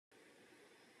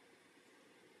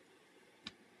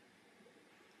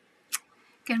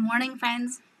Good morning,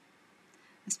 friends.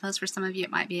 I suppose for some of you it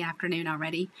might be afternoon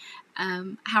already.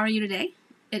 How are you today?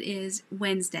 It is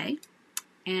Wednesday,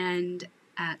 and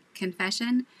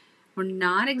confession, we're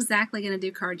not exactly going to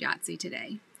do card Yahtzee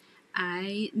today.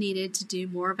 I needed to do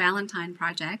more Valentine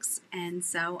projects, and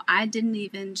so I didn't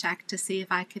even check to see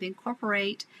if I could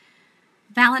incorporate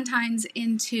Valentine's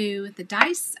into the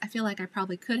dice. I feel like I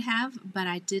probably could have, but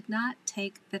I did not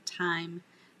take the time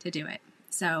to do it.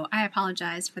 So I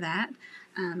apologize for that.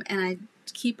 And I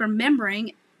keep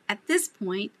remembering at this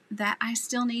point that I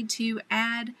still need to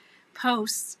add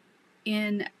posts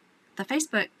in the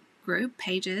Facebook group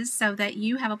pages so that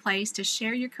you have a place to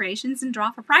share your creations and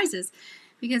draw for prizes.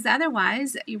 Because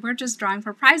otherwise, we're just drawing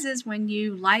for prizes when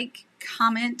you like,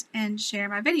 comment, and share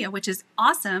my video, which is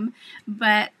awesome.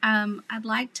 But I'd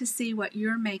like to see what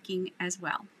you're making as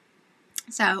well.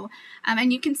 So,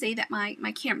 and you can see that my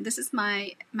camera, this is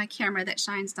my camera that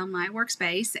shines on my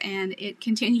workspace, and it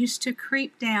continues to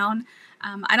creep down.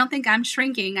 I don't think I'm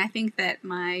shrinking. I think that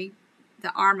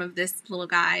the arm of this little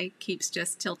guy keeps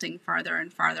just tilting farther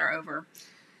and farther over.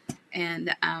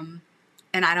 And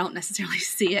I don't necessarily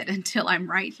see it until I'm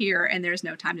right here and there's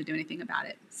no time to do anything about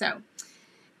it. So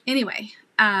anyway,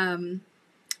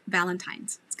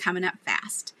 Valentine's, it's coming up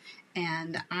fast.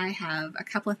 And I have a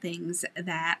couple of things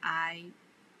that I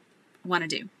want to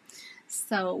do.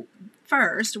 So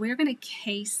first, we're going to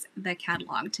case the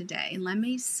catalog today. Let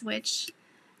me switch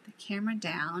the camera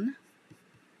down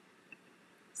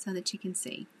so that you can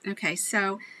see. Okay,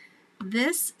 so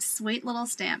this sweet little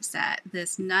stamp set,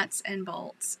 this Nuts and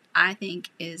Bolts, I think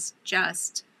is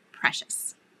just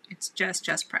precious. It's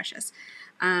just precious.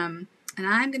 And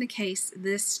I'm going to case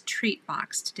this treat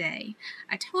box today.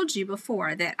 I told you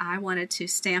before that I wanted to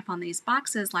stamp on these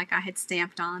boxes like I had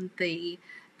stamped on the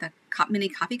mini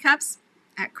coffee cups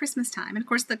at Christmas time. And of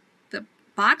course the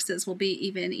boxes will be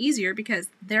even easier because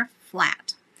they're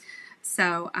flat.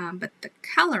 So, but the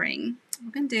coloring,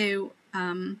 we're going to do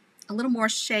a little more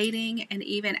shading and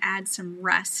even add some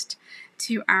rust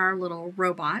to our little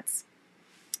robots.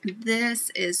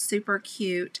 This is super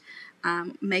cute,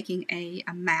 making a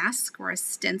mask or a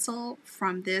stencil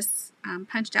from this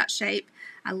punched out shape.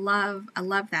 I love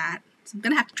that. So I'm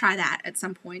going to have to try that at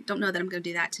some point. Don't know that I'm going to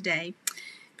do that today,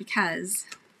 because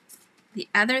the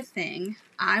other thing,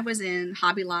 I was in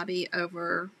Hobby Lobby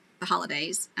over the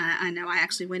holidays. I know I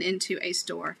actually went into a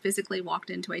store, physically walked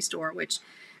into a store, which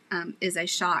is a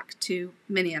shock to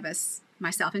many of us,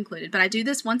 myself included. But I do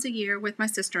this once a year with my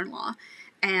sister-in-law,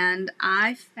 and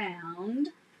I found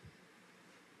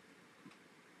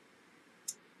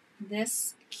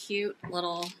this cute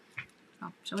little,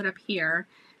 I'll show it up here,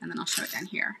 and then I'll show it down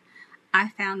here. I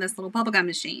found this little bubblegum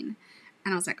machine,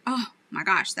 and I was like, oh my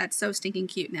gosh, that's so stinking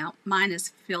cute. Now, mine is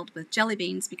filled with jelly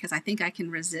beans because I think I can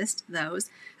resist those.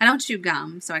 I don't chew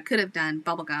gum, so I could have done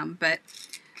bubblegum, but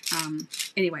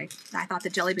anyway, I thought the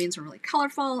jelly beans were really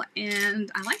colorful,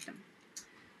 and I like them.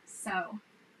 So,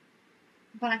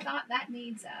 but I thought that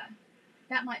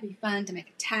might be fun to make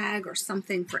a tag or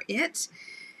something for it.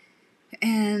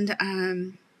 And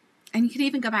you could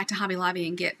even go back to Hobby Lobby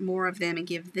and get more of them and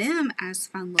give them as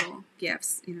fun little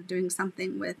gifts. You know, doing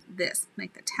something with this,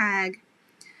 make the tag.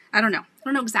 I don't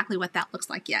know exactly what that looks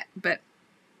like yet, but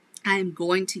I am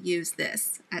going to use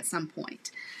this at some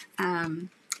point.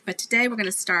 But today we're going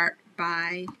to start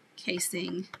by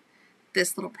casing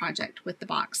this little project with the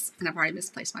box, and I've already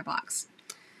misplaced my box.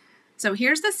 So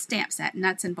here's the stamp set,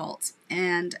 Nuts and Bolts,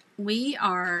 and we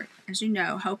are, as you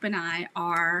know, Hope and I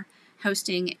are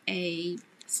hosting a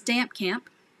stamp camp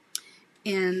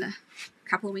in a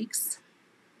couple of weeks,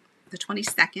 the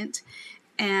 22nd,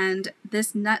 and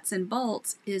this Nuts and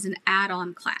Bolts is an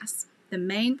add-on class. The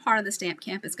main part of the stamp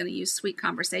camp is going to use Sweet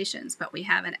Conversations, but we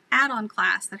have an add-on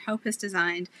class that Hope has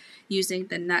designed using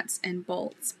the Nuts and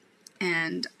Bolts,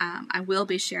 and I will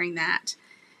be sharing that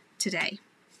today.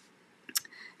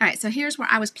 All right, so here's where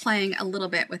I was playing a little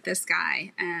bit with this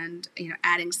guy and, you know,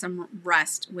 adding some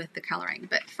rust with the coloring.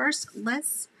 But first,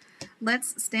 let's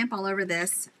stamp all over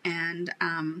this and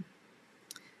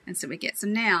so we get. So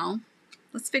now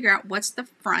let's figure out what's the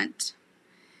front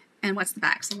and what's the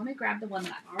back. So let me grab the one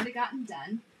that I've already gotten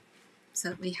done so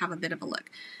that we have a bit of a look.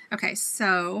 Okay,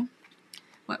 so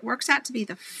what works out to be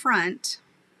the front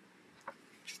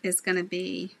is going to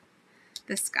be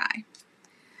this guy.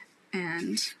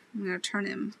 And I'm going to turn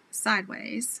him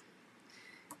sideways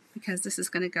because this is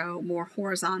going to go more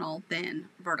horizontal than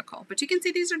vertical. But you can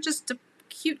see these are just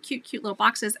cute little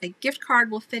boxes. A gift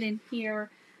card will fit in here.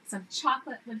 Some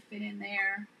chocolate would fit in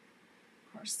there.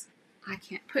 Of course, I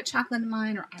can't put chocolate in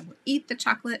mine or I will eat the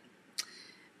chocolate.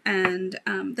 And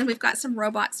then we've got some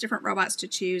robots, different robots to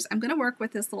choose. I'm going to work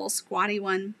with this little squatty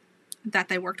one that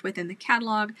they worked with in the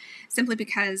catalog, simply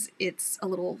because it's a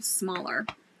little smaller.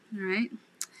 All right.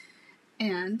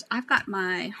 And I've got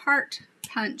my heart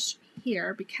punch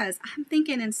here because I'm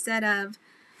thinking instead of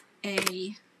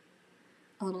a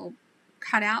little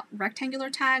cutout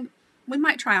rectangular tag, we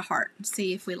might try a heart and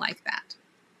see if we like that.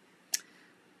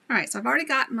 All right, so I've already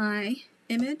got my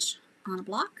image on a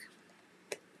block,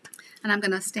 and I'm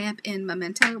going to stamp in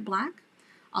Memento Black,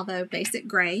 although Basic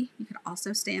Gray, you could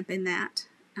also stamp in that.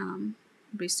 It'd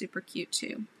be super cute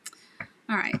too.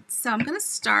 All right, so I'm going to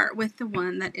start with the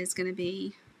one that is going to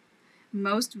be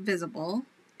most visible,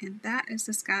 and that is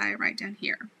this guy right down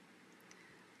here.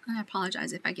 I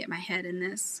apologize if I get my head in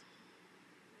this.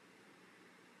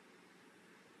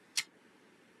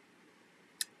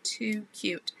 Too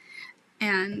cute.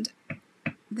 And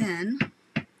then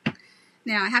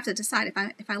now I have to decide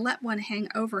if I let one hang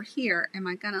over here, am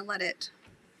I going to let it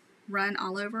run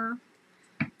all over?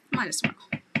 Might as well.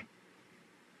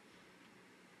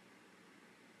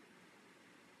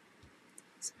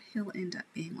 So he'll end up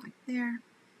being like there.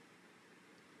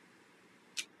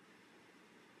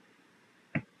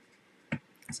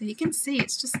 So you can see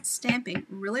it's just stamping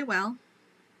really well.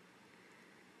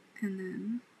 And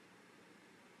then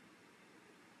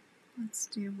let's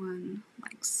do one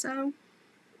like so.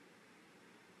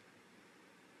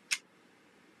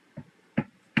 And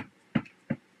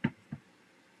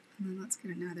then let's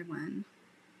get another one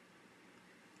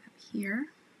up here.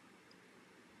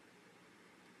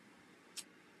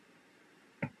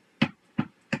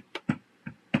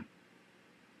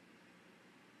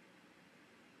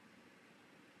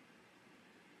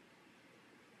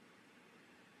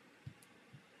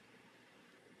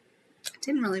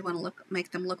 Didn't really want to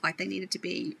make them look like they needed to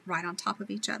be right on top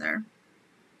of each other.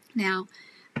 Now,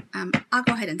 I'll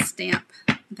go ahead and stamp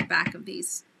the back of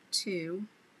these two.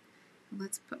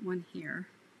 Let's put one here.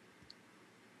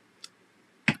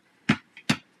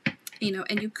 You know,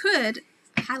 and you could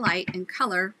highlight and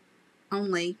color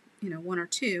only, you know, one or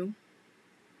two.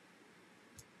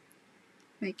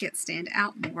 Make it stand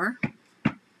out more.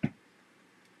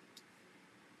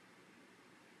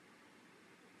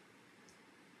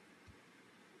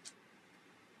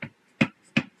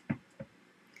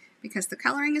 Because the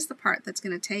coloring is the part that's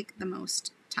going to take the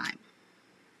most time.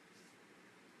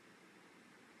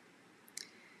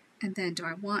 And then do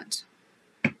I want,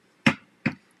 you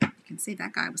can see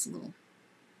that guy was a little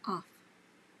off.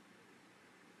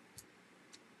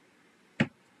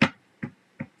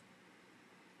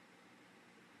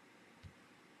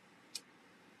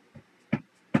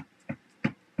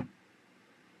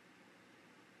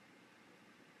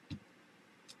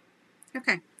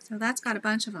 Okay, so that's got a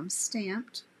bunch of them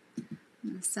stamped. I'm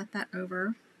going to set that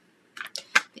over.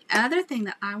 The other thing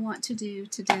that I want to do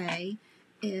today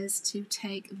is to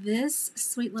take this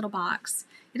sweet little box.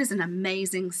 It is an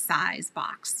amazing size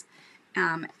box.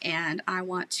 And I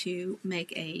want to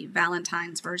make a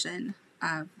Valentine's version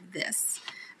of this.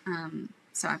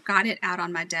 So I've got it out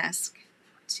on my desk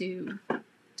to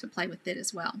play with it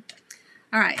as well.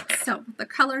 All right, so the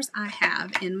colors I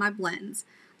have in my blends,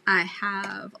 I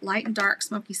have light and dark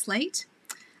smoky slate,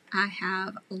 I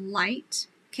have light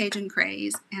Cajun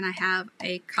Craze, and I have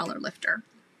a color lifter.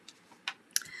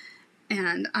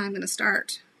 And I'm going to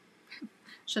start,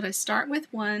 should I start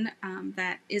with one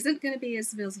that isn't going to be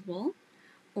as visible,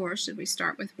 or should we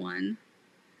start with one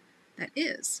that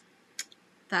is?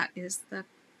 That is the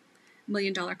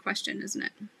million-dollar question, isn't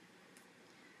it?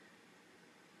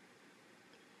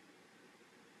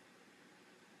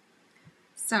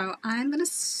 So I'm going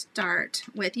to start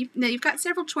with, now you've got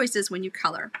several choices when you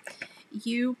color.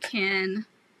 You can,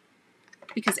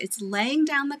 because it's laying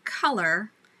down the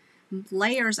color,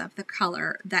 layers of the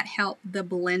color that help the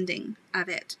blending of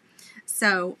it.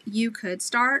 So you could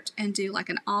start and do like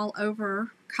an all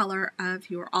over color of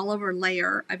your all over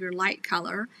layer of your light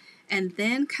color and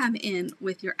then come in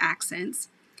with your accents,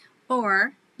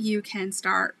 or you can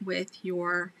start with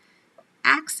your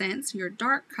accents, your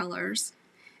dark colors,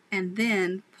 and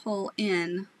then pull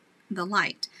in the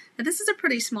light. Now this is a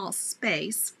pretty small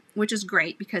space, which is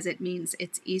great because it means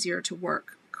it's easier to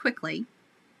work quickly.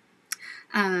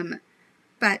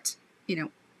 But you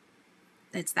know,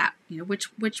 it's that, you know,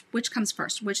 which comes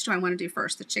first? Which do I want to do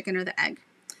first, the chicken or the egg?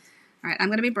 All right, I'm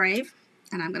going to be brave,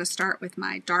 and I'm going to start with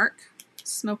my dark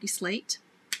smoky slate,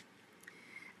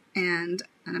 and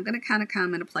I'm going to kind of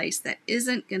come in a place that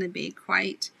isn't going to be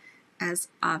quite as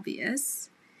obvious,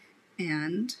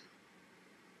 and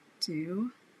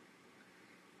do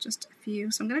just a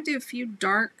few. So I'm going to do a few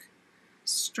dark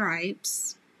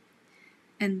stripes,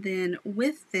 and then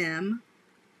with them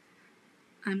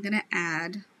I'm going to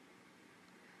add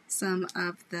some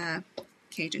of the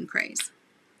Cajun Craze.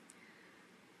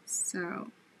 So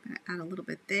I'm going to add a little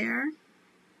bit there,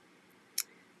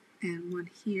 and one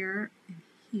here, and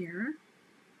here,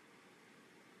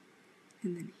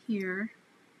 and then here,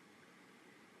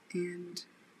 and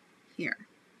here.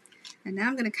 And now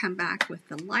I'm going to come back with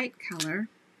the light color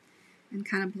and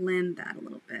kind of blend that a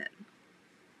little bit.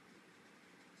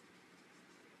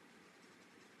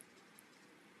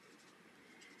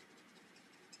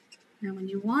 Now when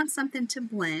you want something to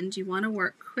blend, you want to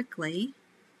work quickly,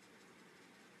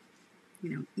 you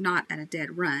know, not at a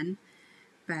dead run,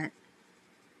 but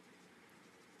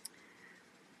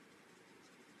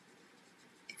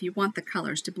if you want the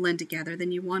colors to blend together,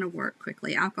 then you want to work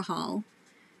quickly. Alcohol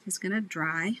is going to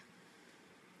dry.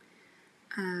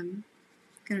 Going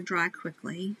to dry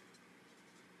quickly.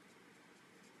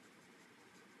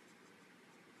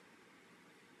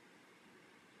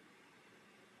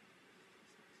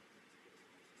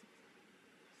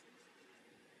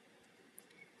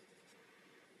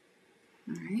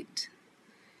 All right.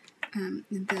 And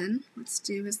then let's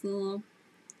do his little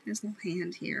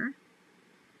hand here.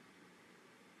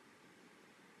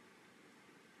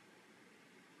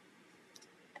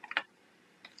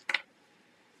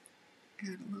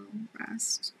 Add a little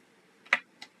rust.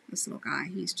 This little guy,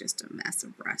 he's just a mess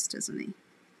of rust, isn't he?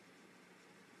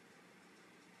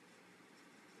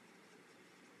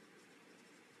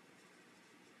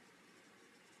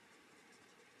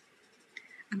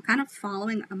 I'm kind of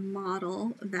following a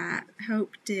model that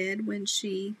Hope did when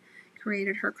she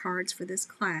created her cards for this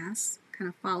class, kind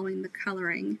of following the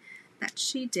coloring that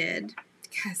she did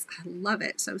because I love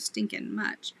it so stinking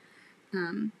much.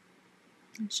 And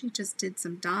she just did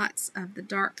some dots of the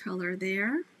dark color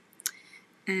there,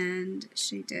 and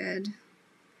she did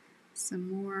some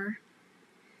more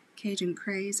Cajun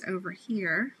Craze over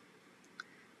here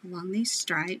along these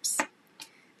stripes,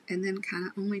 and then kind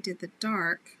of only did the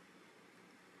dark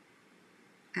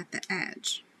at the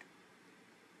edge.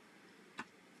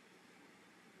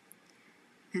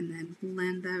 And then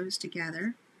blend those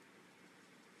together.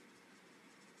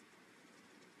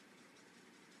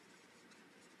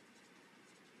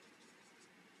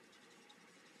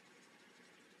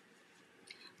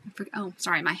 Oh,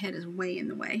 sorry, my head is way in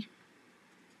the way.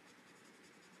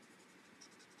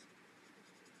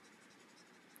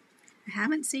 I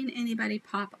haven't seen anybody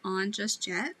pop on just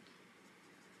yet.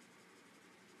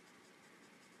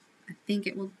 I think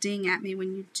it will ding at me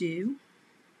when you do.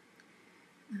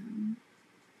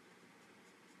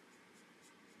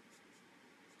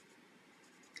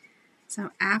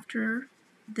 So after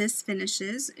this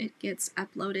finishes, it gets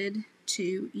uploaded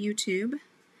to YouTube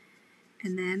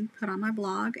and then put on my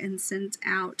blog and sent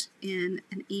out in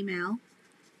an email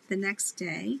the next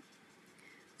day.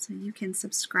 So you can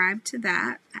subscribe to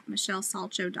that at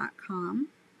michellesalcho.com.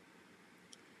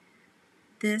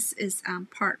 This is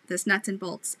this Nuts and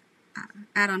Bolts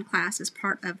add-on class is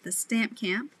part of the Stamp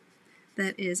Camp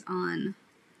that is on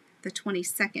the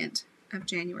 22nd of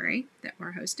January that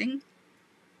we're hosting.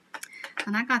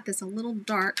 And I got this a little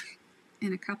dark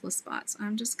in a couple of spots.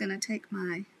 I'm just going to take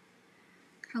my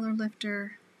color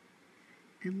lifter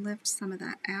and lift some of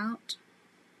that out.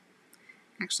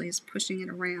 Actually, it's pushing it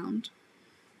around.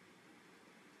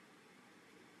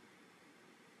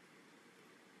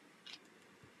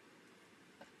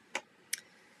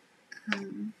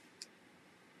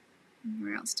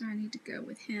 Where else do I need to go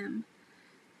with him?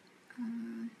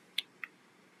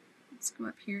 Let's go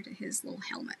up here to his little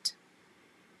helmet.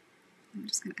 I'm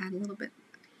just going to add a little bit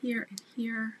here and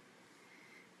here.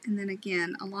 And then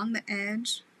again, along the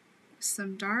edge,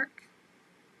 some dark.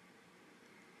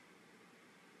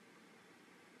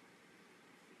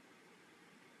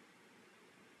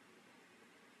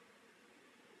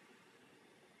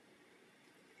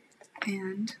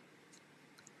 And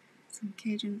some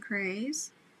Cajun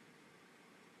Craze.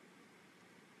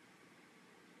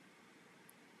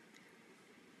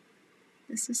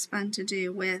 This is fun to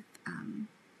do with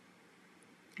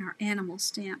our animal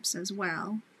stamps as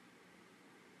well.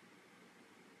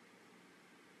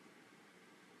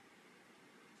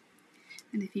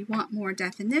 And if you want more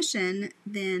definition,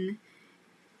 then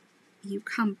you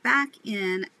come back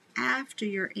in after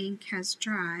your ink has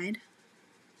dried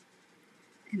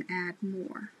and add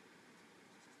more.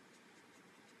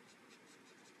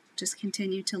 Just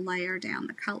continue to layer down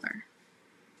the color.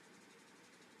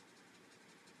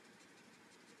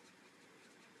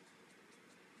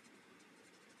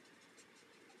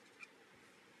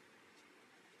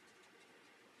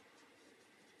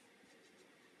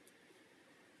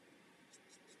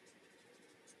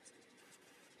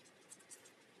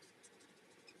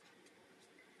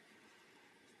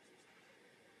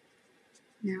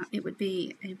 Now, it would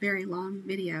be a very long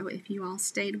video if you all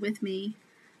stayed with me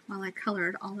while I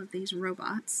colored all of these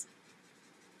robots.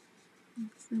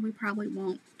 So we probably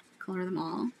won't color them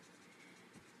all.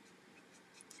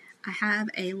 I have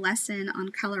a lesson on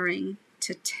coloring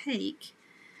to take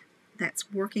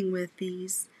that's working with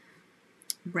these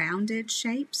rounded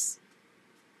shapes,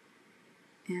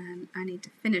 and I need to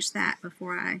finish that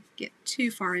before I get too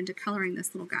far into coloring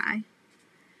this little guy,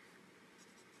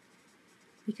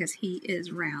 because he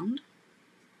is round.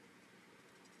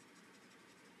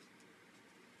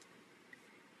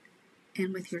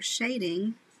 And with your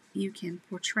shading, you can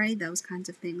portray those kinds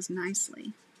of things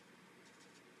nicely.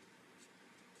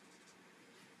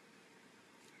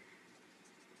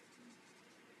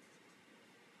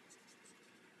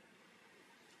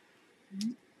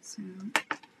 So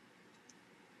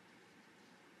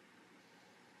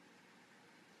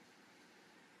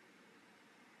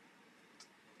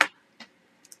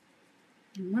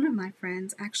and one of my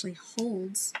friends actually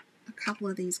holds a couple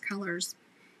of these colors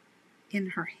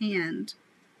in her hand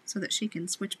so that she can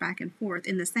switch back and forth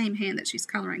in the same hand that she's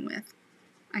coloring with.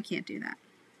 I can't do that.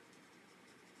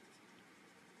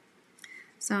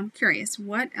 So I'm curious,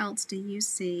 what else do you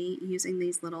see using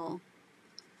these little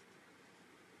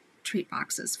treat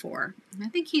boxes for? And I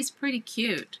think he's pretty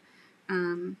cute.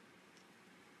 I'm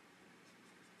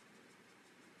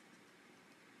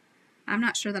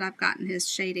not sure that I've gotten his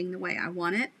shading the way I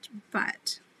want it,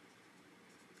 but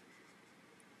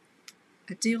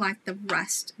I do like the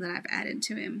rust that I've added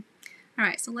to him. All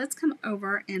right, so let's come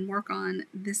over and work on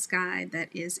this guy that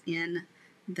is in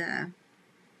the,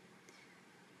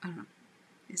 I don't know,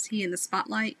 is he in the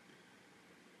spotlight?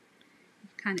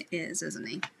 Kind of is, isn't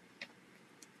he?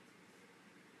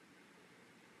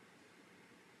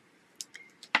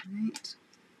 All right.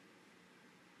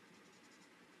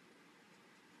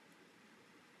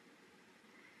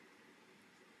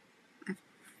 I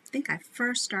think I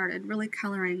first started really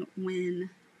coloring when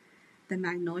the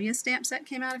Magnolia stamp set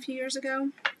came out a few years ago.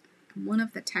 One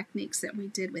of the techniques that we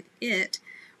did with it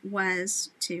was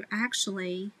to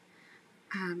actually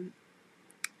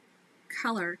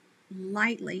color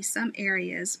lightly some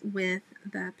areas with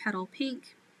the Petal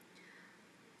Pink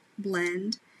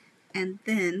blend and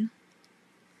then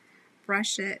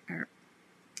brush it or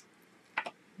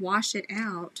wash it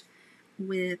out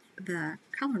with the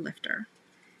color lifter.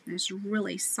 And it's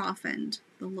really softened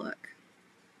the look.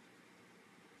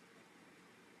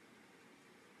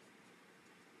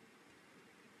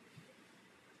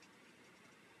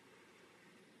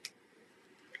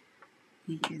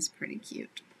 He is pretty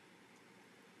cute.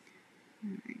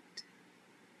 All right.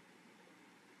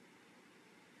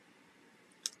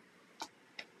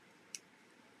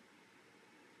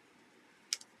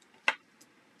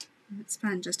 It's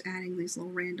fun just adding these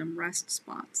little random rust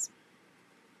spots.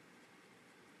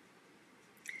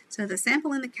 So the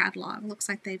sample in the catalog looks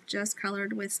like they've just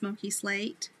colored with Smoky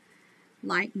Slate,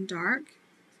 light and dark,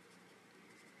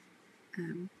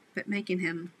 but making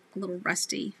him a little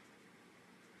rusty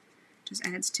just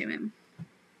adds to him.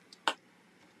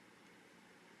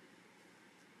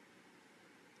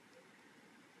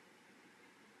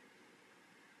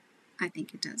 I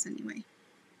think it does anyway.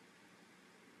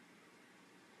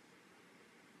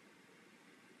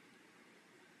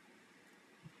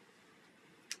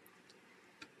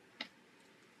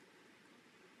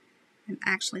 And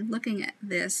actually looking at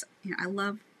this, you know, I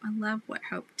love what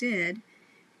Hope did,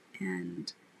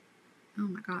 and oh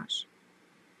my gosh,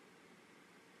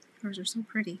 hers are so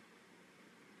pretty.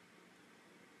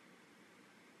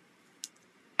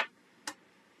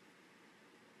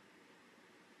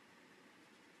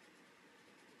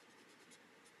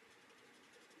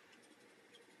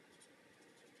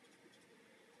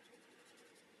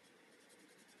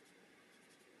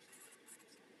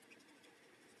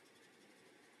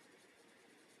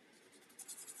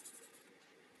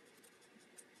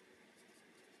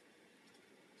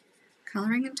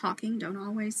 Coloring and talking don't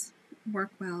always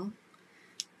work well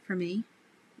for me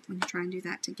when you try and do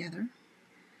that together.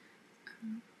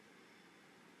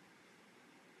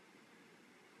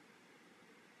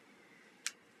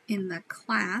 In the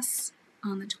class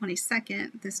on the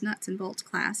 22nd, this Nuts and Bolts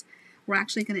class, we're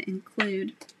actually going to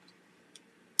include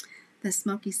the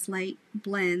Smoky Slate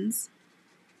blends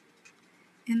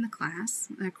in the class.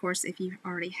 And of course, if you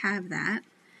already have that,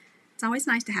 it's always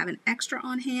nice to have an extra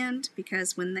on hand,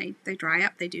 because when they dry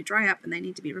up, they do dry up and they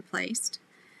need to be replaced.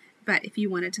 But if you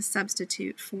wanted to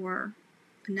substitute for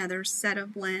another set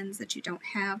of blends that you don't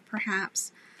have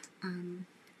perhaps,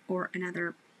 or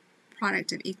another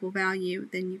product of equal value,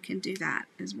 then you can do that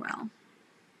as well.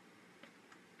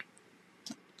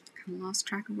 Kind of lost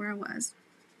track of where I was.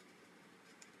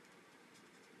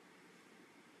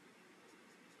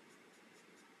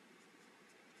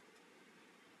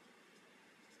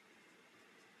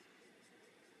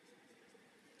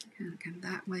 come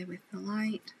that way with the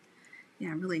light. Yeah,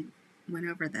 I really went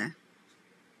over the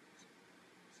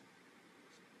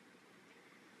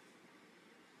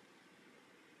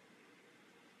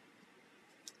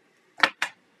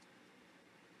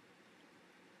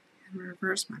I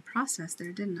reversed my process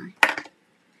there, didn't I?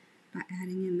 By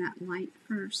adding in that light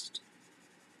first.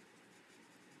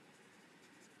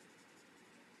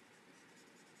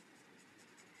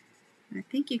 And I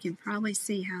think you can probably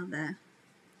see how the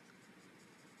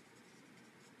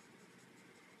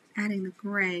adding the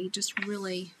gray just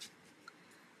really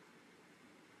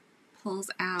pulls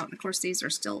out. Of course, these are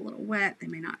still a little wet. They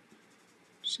may not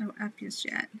show up just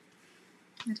yet.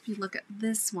 But if you look at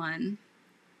this one,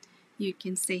 you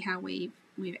can see how we've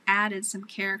added some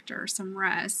character, some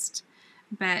rust,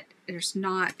 but it's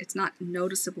not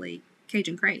noticeably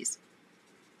Cajun Craze.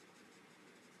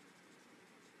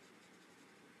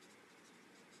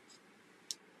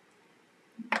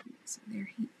 So there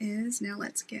he is. Now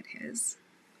let's get his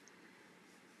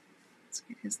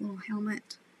little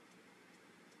helmet.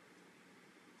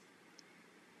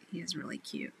 He is really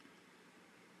cute.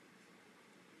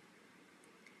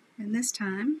 And this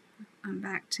time, I'm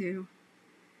back to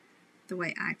the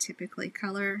way I typically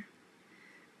color,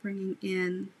 bringing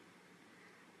in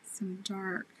some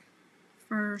dark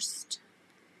first,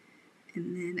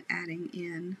 and then adding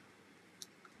in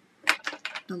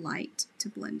the light to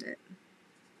blend it.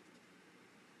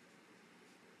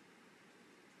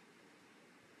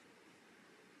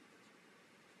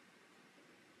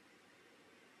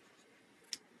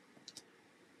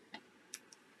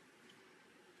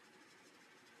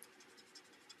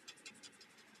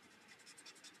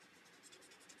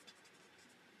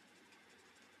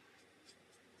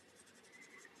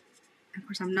 Of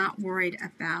course, I'm not worried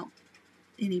about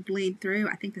any bleed through.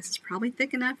 I think this is probably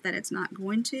thick enough that it's not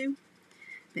going to,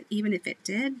 but even if it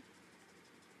did,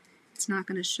 it's not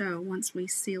going to show once we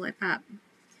seal it up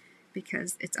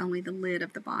because it's only the lid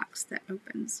of the box that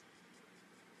opens.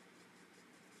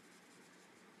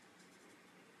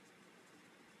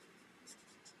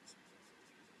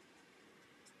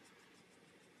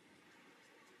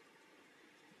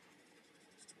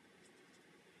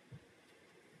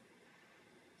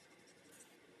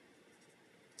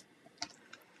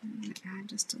 I'm going to add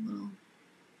just a little.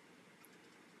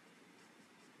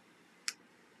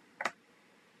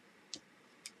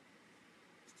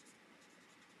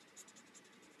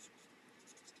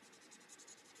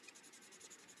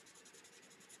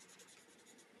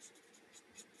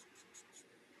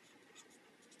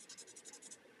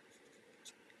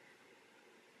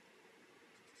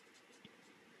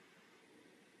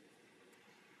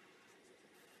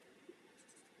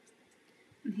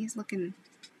 And he's looking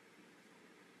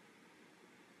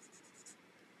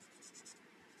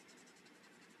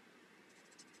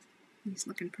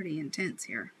pretty intense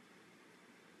here.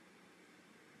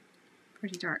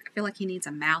 Pretty dark. I feel like he needs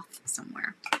a mouth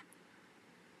somewhere.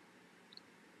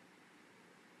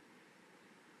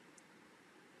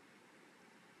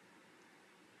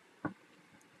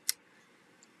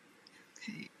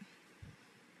 Okay.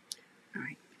 All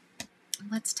right.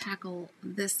 Let's tackle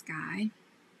this guy.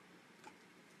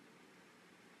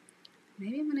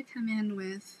 Maybe I'm going to come in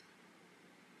with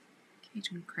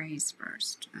Cajun Craze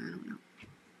first. I don't know.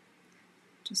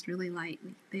 Just really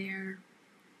lightly there.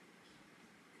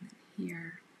 And then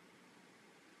here.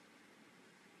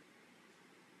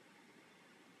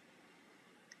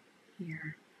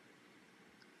 Here.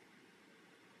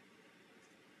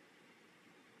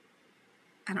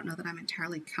 I don't know that I'm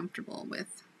entirely comfortable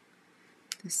with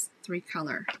this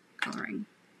three-color coloring.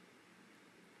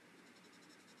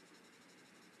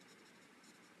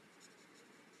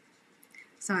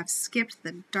 So I've skipped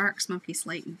the dark smoky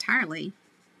slate entirely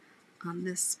on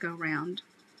this go-round.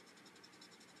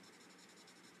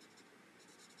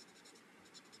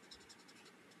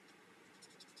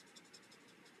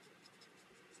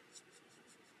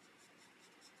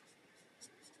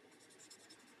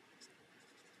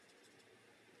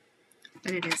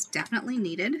 But it is definitely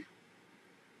needed.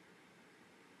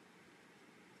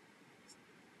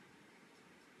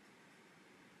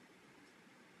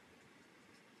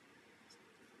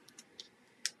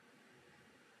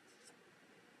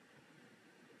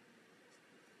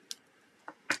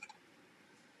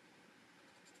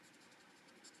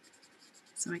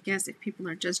 So I guess if people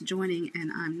are just joining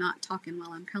and I'm not talking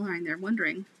while I'm coloring, they're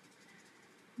wondering,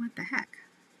 what the heck?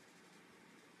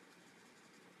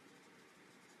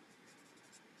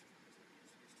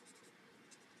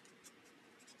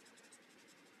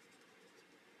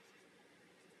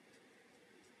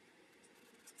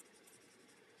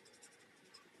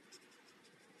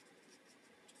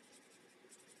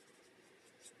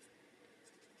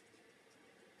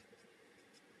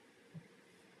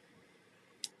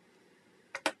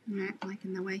 Alright,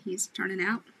 liking the way he's turning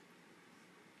out.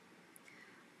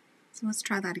 So let's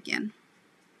try that again.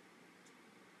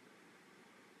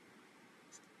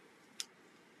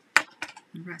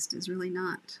 The rest is really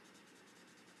not.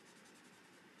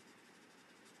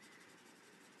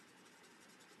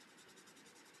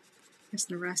 I guess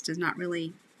the rest is not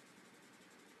really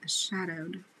a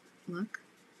shadowed look.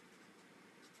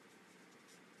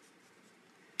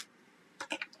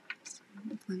 So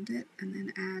we'll blend it and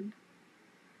then add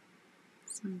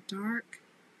some dark.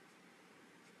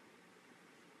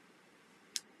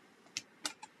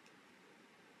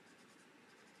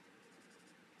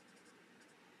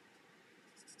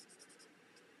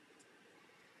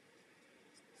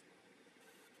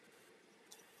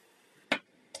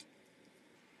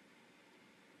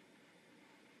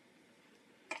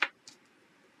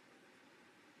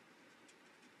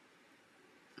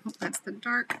 Oh, that's the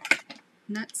dark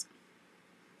nuts.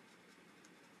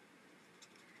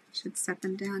 Should set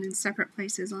them down in separate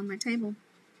places on my table.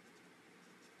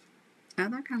 Oh, I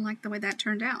kind of like the way that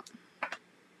turned out.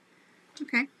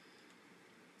 Okay,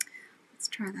 let's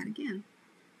try that again.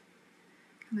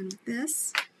 Come in with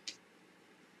this,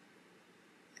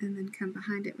 and then come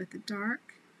behind it with the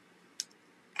dark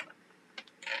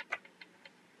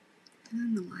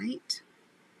and the light.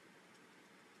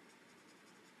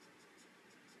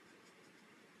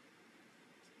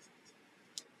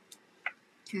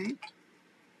 Okay.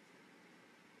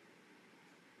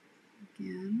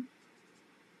 Again.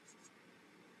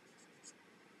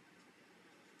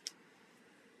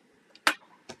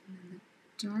 And then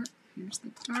the dark. Here's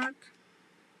the dark.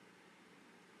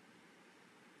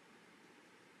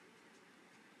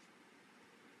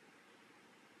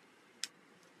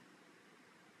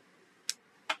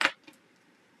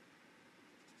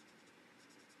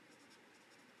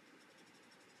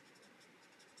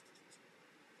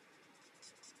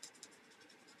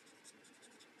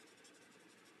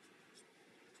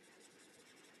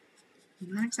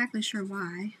 I'm not exactly sure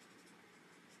why.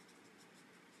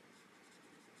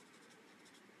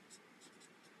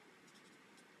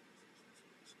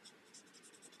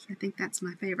 I think that's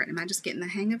my favorite. Am I just getting the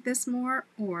hang of this more,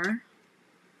 or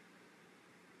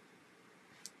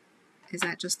is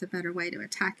that just the better way to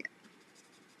attack it?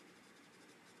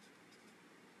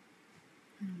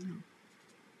 I don't know.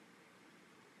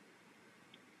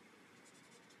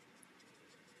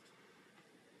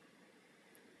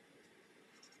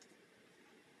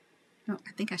 Oh,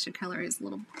 I think I should color his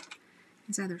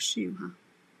other shoe, huh?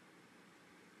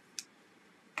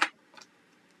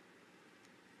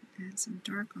 Add some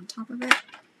dark on top of it.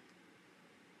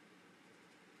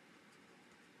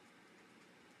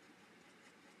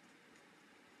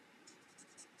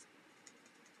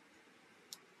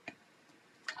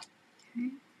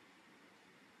 Okay.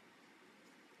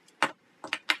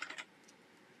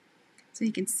 So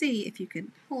you can see, if you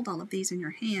could hold all of these in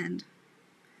your hand,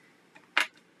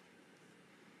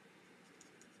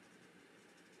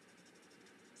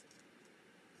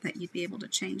 that you'd be able to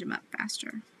change them up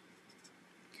faster.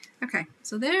 Okay,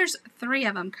 so there's 3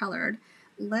 of them colored.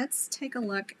 Let's take a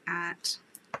look at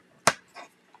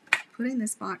putting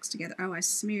this box together. Oh, I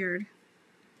smeared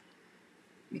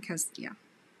because, yeah.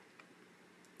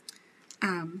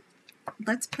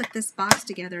 Let's put this box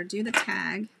together, do the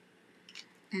tag,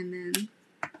 and then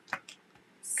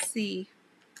see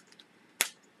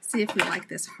if we like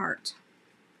this heart.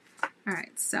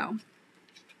 Alright, so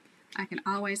I can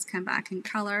always come back and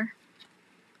color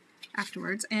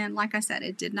afterwards. And like I said,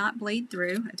 it did not bleed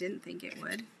through. I didn't think it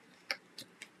would.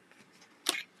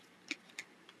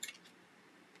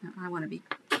 Now, I want to be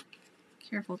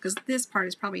careful because this part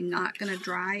is probably not going to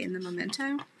dry in the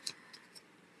Memento.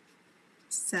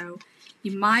 So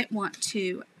you might want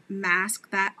to mask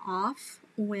that off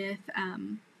with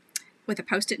a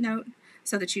Post-it note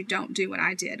so that you don't do what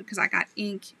I did, because I got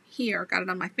ink here, got it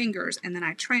on my fingers, and then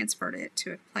I transferred it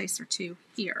to a place or two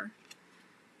here.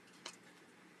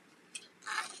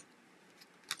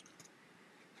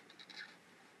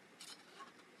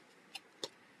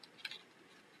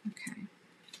 Okay,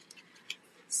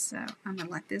 so I'm going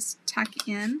to let this tuck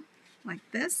in like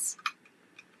this,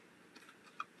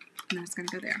 and then it's going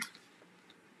to go there.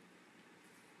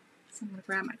 So I'm going to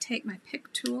grab take my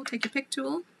pick tool. Take your pick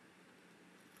tool.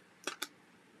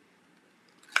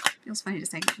 Feels funny to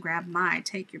say grab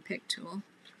take your pick tool.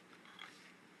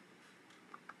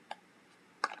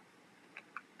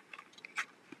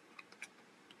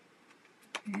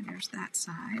 Okay, there's that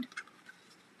side.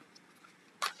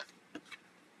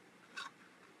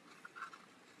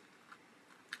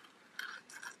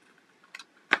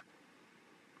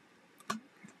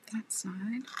 That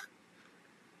side.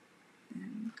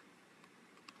 Then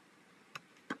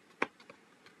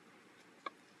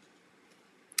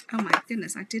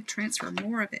goodness, I did transfer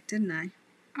more of it, didn't I?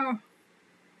 Oh,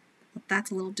 well, that's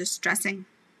a little distressing.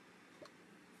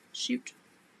 Shoot.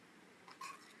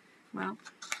 Well,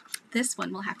 this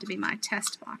one will have to be my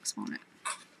test box, won't it?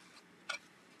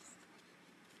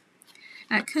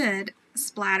 I could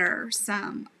splatter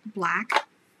some black,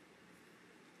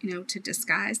 you know, to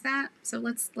disguise that. So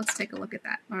let's take a look at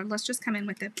that. Or let's just come in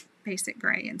with the basic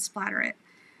gray and splatter it.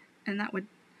 And that would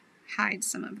hide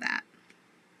some of that.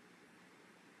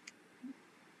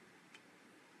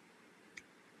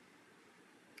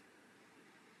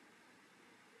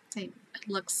 See,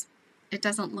 it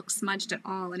doesn't look smudged at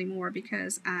all anymore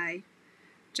because I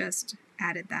just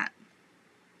added that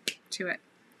to it.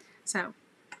 So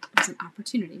it was an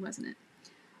opportunity, wasn't it?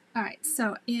 All right,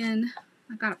 so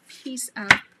I've got a piece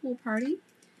of Pool Party.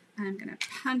 I'm going to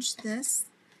punch this.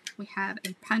 We have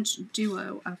a punch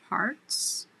duo of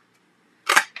hearts.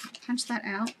 Punch that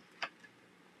out.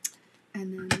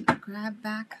 And then grab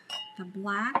back the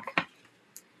black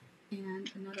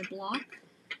and another block.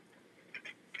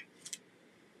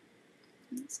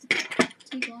 Let's do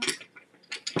two blocks.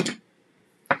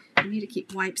 I need to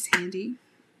keep wipes handy.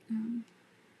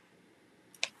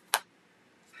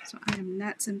 So I am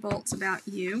nuts and bolts about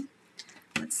you.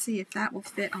 Let's see if that will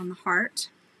fit on the heart.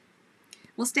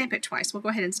 We'll stamp it twice. We'll go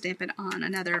ahead and stamp it on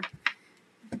another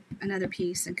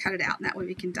piece and cut it out, and that way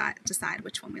we can decide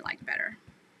which one we like better.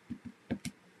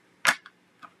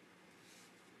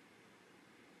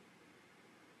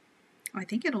 Oh, I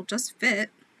think it'll just fit.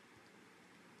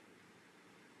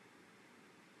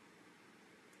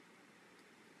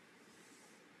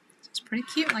 It's pretty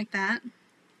cute like that.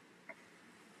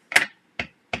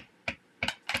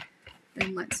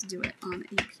 Then let's do it on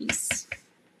a piece.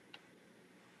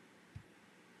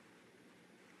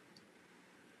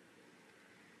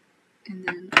 And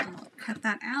then I'll cut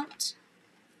that out,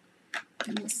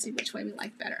 and we'll see which way we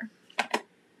like better.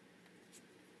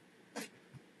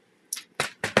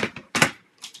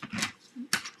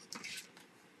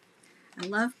 I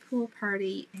love Pool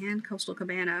Party and Coastal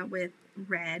Cabana with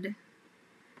red.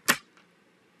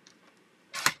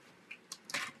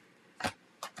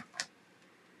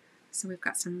 So we've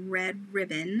got some red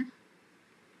ribbon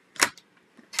that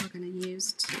we're going to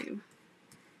use to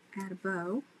add a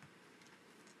bow.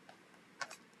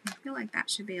 I feel like that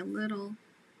should be a little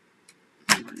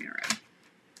more narrow.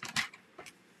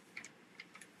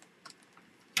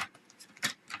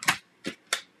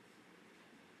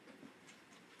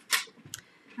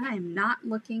 I am not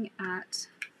looking at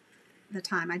the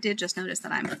time. I did just notice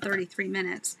that I'm 33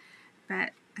 minutes,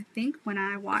 but I think when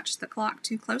I watch the clock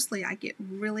too closely, I get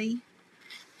really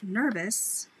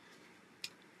nervous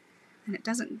and it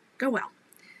doesn't go well.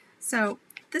 So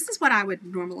this is what I would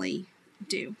normally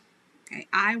do. Okay,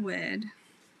 I would,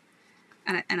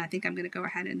 and I think I'm going to go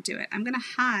ahead and do it. I'm going to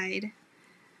hide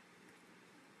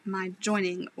my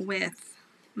joining with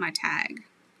my tag.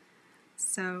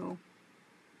 So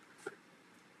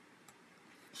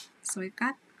we've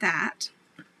got that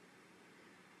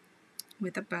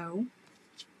with a bow,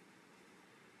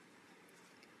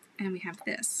 and we have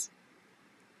this.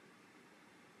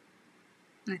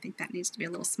 And I think that needs to be a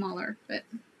little smaller, but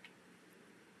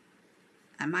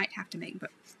I might have to make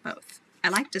both. I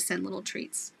like to send little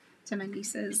treats to my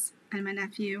nieces and my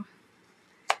nephew.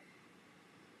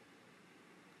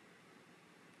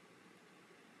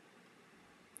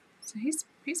 So he's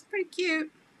pretty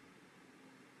cute.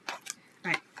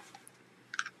 Right.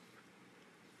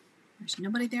 There's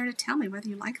nobody there to tell me whether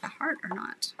you like the heart or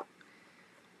not.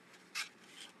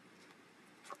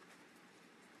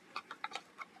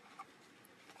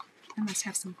 I must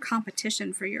have some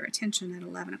competition for your attention at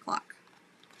 11 o'clock.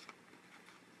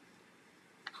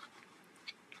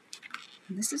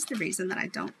 And this is the reason that I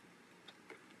don't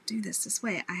do this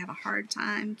way. I have a hard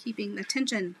time keeping the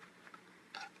tension.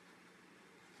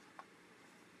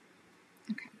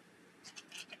 Okay.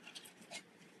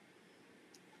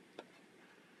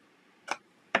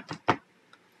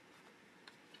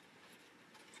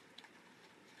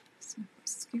 So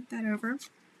scoop that over.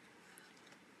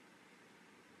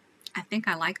 I think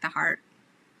I like the heart.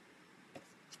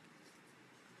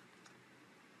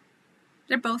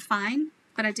 They're both fine,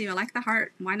 but I like the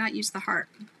heart. Why not use the heart?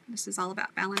 This is all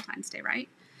about Valentine's Day, right?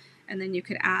 And then you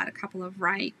could add a couple of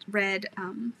red,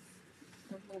 little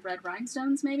red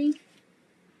rhinestones, maybe.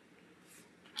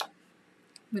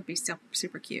 Would be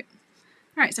super cute.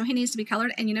 All right, so he needs to be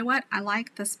colored, and you know what? I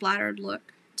like the splattered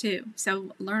look too.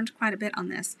 So learned quite a bit on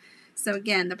this. So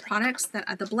again, the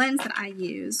blends that I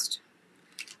used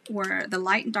were the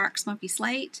light and dark smoky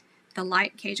slate, the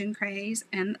light Cajun craze,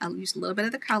 and I used a little bit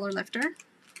of the color lifter.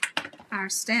 Our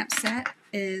stamp set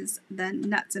is the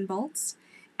nuts and bolts,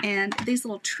 And these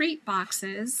little treat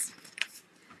boxes,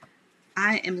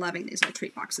 I am loving these little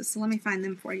treat boxes, so let me find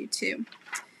them for you too.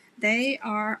 They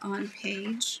are on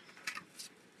page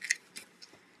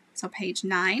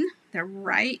 9. They're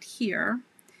right here,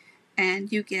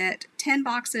 and you get 10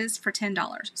 boxes for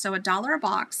 $10. So $1 a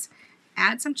box,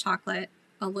 add some chocolate,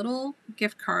 a little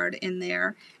gift card in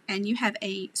there, and you have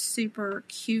a super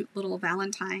cute little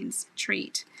Valentine's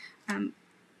treat.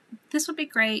 This would be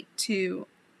great to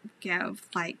give,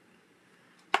 like,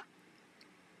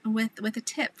 with a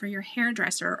tip for your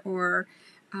hairdresser or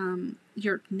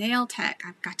your nail tech.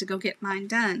 I've got to go get mine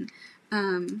done.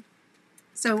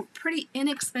 So pretty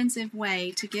inexpensive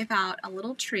way to give out a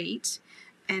little treat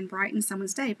and brighten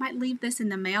someone's day. Might leave this in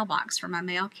the mailbox for my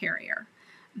mail carrier.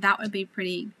 That would be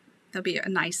that'd be a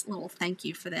nice little thank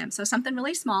you for them. So something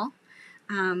really small.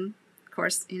 Of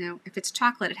course, you know, if it's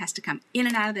chocolate, it has to come in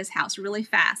and out of this house really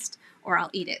fast or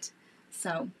I'll eat it.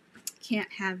 So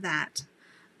can't have that.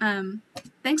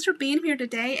 Thanks for being here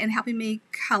today and helping me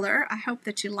color. I hope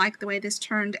that you like the way this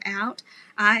turned out.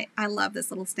 I love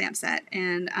this little stamp set,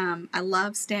 and I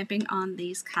love stamping on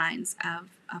these kinds of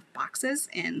boxes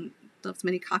and those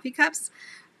mini coffee cups.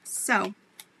 So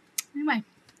anyway,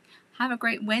 have a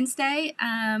great Wednesday.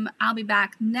 I'll be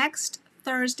back next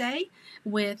Thursday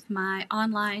with my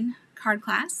online card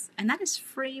class, and that is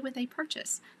free with a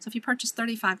purchase. So if you purchase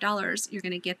 $35, you're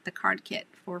going to get the card kit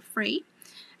for free.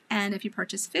 And if you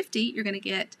purchase $50, you're going to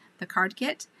get the card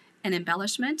kit, an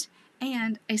embellishment,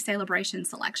 and a celebration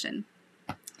selection.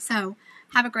 So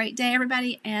have a great day,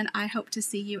 everybody, and I hope to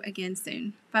see you again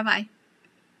soon. Bye-bye.